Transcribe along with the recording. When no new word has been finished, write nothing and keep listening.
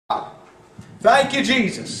Thank you,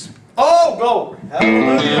 Jesus. Oh, glory.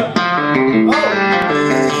 Hallelujah. Oh.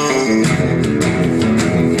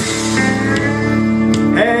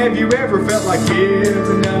 Have you ever felt like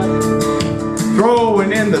giving up,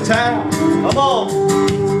 throwing in the towel? Come on.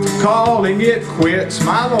 Calling it quits,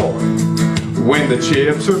 my Lord, when the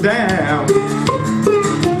chips are down,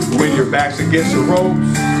 when your back's against the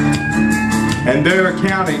ropes and they're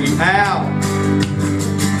counting you out.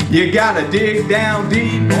 You gotta dig down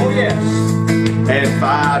deep, oh yes, and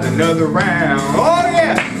fight another round, oh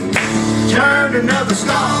yes. Turn another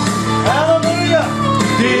stone, hallelujah.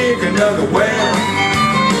 Dig another well,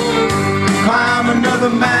 climb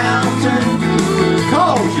another mountain,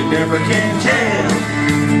 cause you never can tell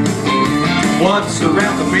what's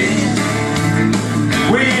around the bend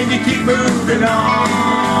when you keep moving on,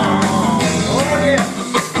 oh yeah.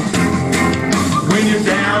 When you're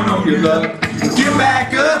down on your luck, get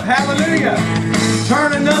back up, hallelujah.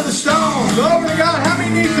 Turn another stone, glory to God. How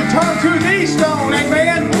many needs to turn to these stones,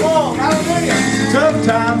 amen? Oh, hallelujah. Tough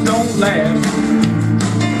times don't last,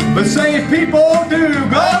 but saved people do,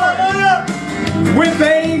 glory. When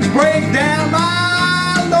things break down,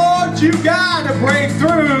 my Lord, you gotta break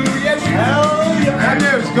through, yes you do. And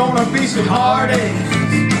there's gonna be some heartache,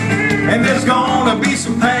 and there's gonna be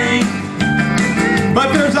some pain,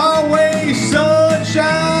 but there's always sunshine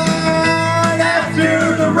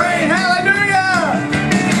after the rain, hallelujah.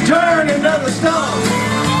 Turn another stone,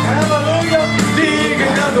 hallelujah. Dig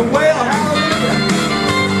another well, hallelujah.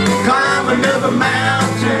 Climb another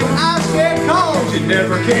mountain, I said, cause you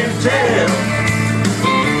never can tell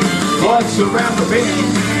what's around the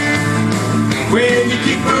bend when you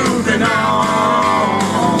keep moving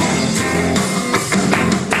on.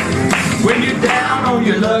 When you're down on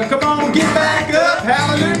your luck, come on, get back up,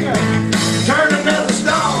 hallelujah. Turn another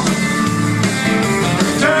stone,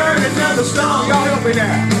 turn another stone, y'all help me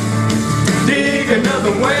now. Dig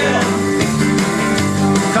another well,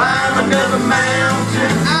 climb another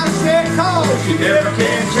mountain, I said, cause you never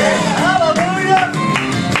can tell, hallelujah,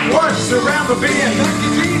 what's around the bend, thank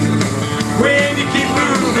you Jesus, when you keep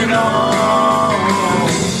moving on.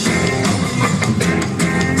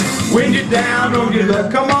 When you're down on your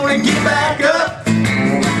luck, come on and get back up.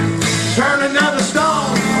 Turn another stone,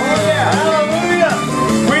 oh yeah, hallelujah.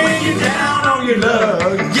 When you're down on your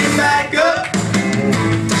luck, get back up.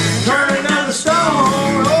 Turn another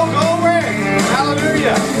stone, oh glory,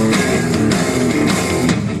 hallelujah.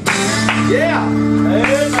 Yeah,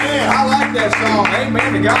 amen. I like that song,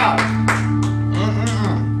 amen to God.